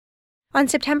On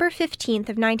September 15th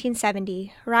of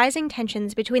 1970, rising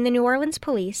tensions between the New Orleans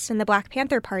police and the Black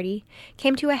Panther Party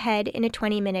came to a head in a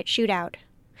 20-minute shootout.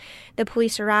 The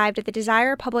police arrived at the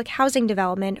Desire public housing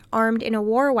development armed in a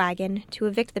war wagon to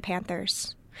evict the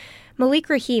Panthers. Malik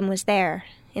Rahim was there.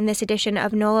 In this edition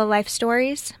of NOLA Life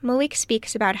Stories, Malik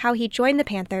speaks about how he joined the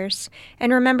Panthers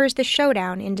and remembers the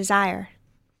showdown in Desire.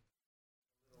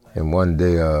 And one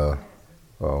day,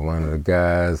 one of the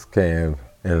guys came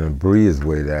in a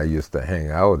breezeway that I used to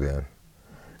hang out in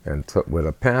and took with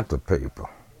a Panther paper.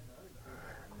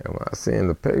 And when I seen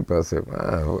the paper, I said,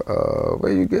 man,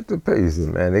 where you get the papers?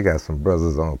 Man, they got some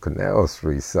brothers on Canal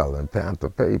Street selling Panther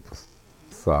papers.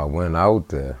 So I went out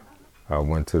there. I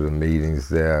went to the meetings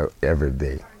there every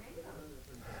day.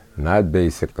 Not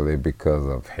basically because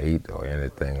of hate or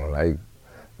anything like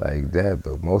that,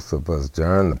 but most of us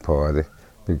joined the party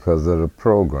because of the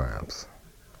programs.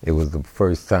 It was the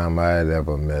first time I had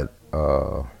ever met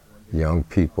young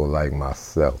people like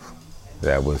myself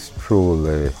that was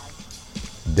truly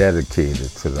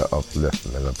dedicated to the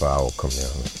upliftment of our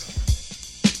community.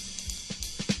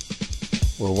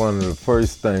 Well, one of the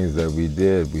first things that we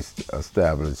did, we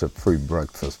established a free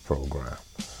breakfast program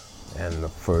and the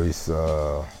first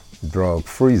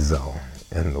drug-free zone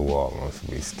in New Orleans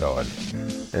we started.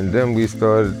 And then we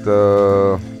started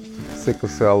sickle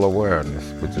cell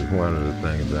awareness, which is one of the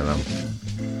things that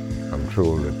I'm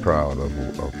truly proud of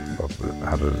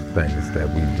out of the things that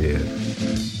we did.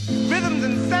 Rhythms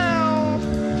and sounds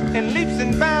and leaps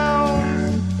and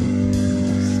bounds,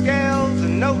 scales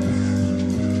and notes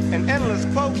and endless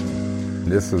quotes.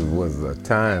 This was a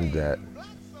time that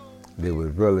they were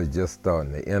really just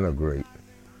starting to integrate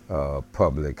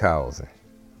public housing.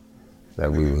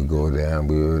 That we would go there and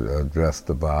we would address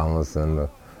the violence and the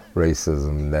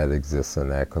racism that exists in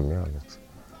that community.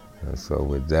 And so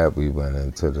with that, we went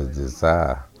into the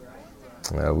Desire.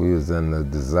 We was in the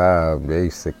Desire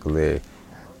basically,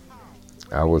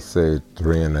 I would say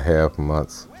 3.5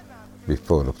 months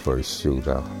before the first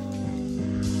shootout.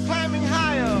 Climbing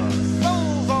higher,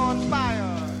 souls on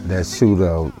fire. That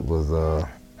shootout was a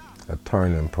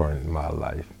turning point in my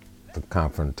life, the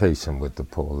confrontation with the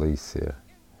police here.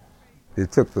 They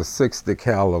took the .60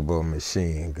 caliber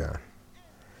machine gun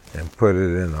and put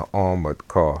it in an armored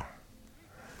car,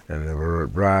 and they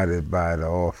would ride it by the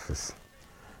office,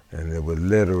 and they were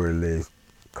literally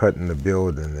cutting the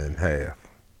building in half.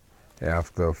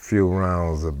 After a few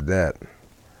rounds of that,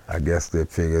 I guess they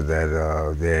figured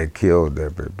that they had killed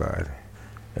everybody.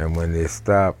 And when they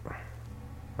stopped,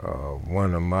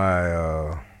 one of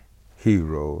my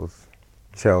heroes,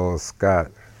 Charles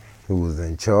Scott, who was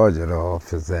in charge of the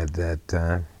office at that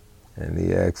time, and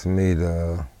he asked me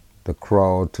to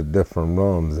crawl to different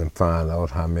rooms and find out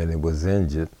how many was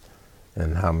injured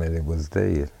and how many was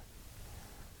dead.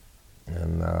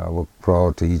 And I would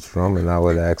crawl to each room and I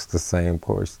would ask the same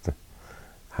question.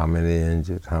 How many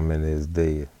injured, how many is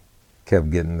dead? Kept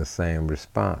getting the same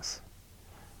response.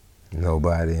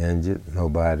 Nobody injured,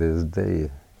 nobody is dead.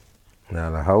 Now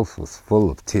the house was full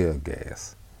of tear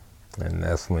gas. And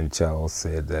that's when Charles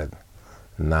said that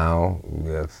now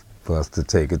we have for us to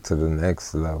take it to the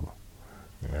next level.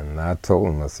 And I told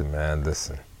him, I said, man,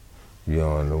 listen, you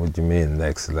don't know what you mean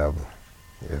next level.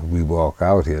 If we walk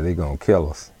out here, they're gonna kill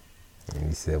us. And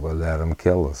he said, well, let them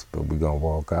kill us, but we're gonna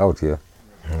walk out here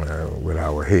with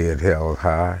our head held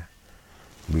high.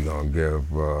 We're gonna give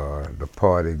the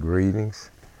party greetings,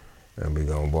 and we're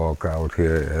gonna walk out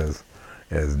here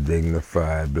as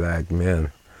dignified black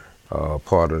men,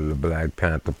 part of the Black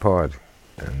Panther Party.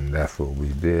 And that's what we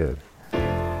did.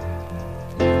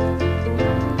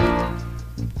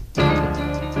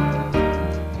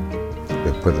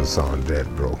 They put us on death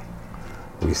row.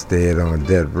 We stayed on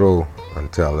death row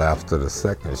until after the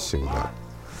second shootout.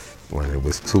 When it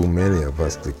was too many of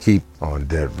us to keep on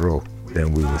death row,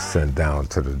 then we were sent down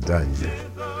to the dungeon.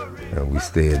 And we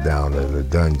stayed down in the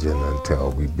dungeon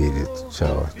until we beat it to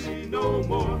charge. No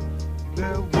more.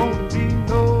 There won't be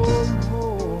no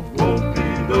more. Won't be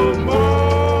no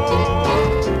more.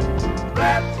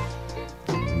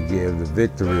 We gave the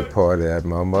victory party at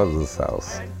my mother's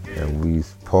house. And we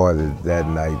partied that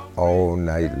night all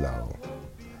night long,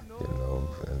 you know,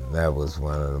 and that was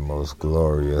one of the most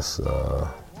glorious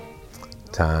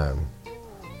time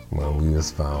when we was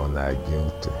found not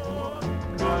guilty.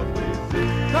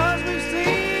 'Cause we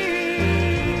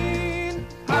see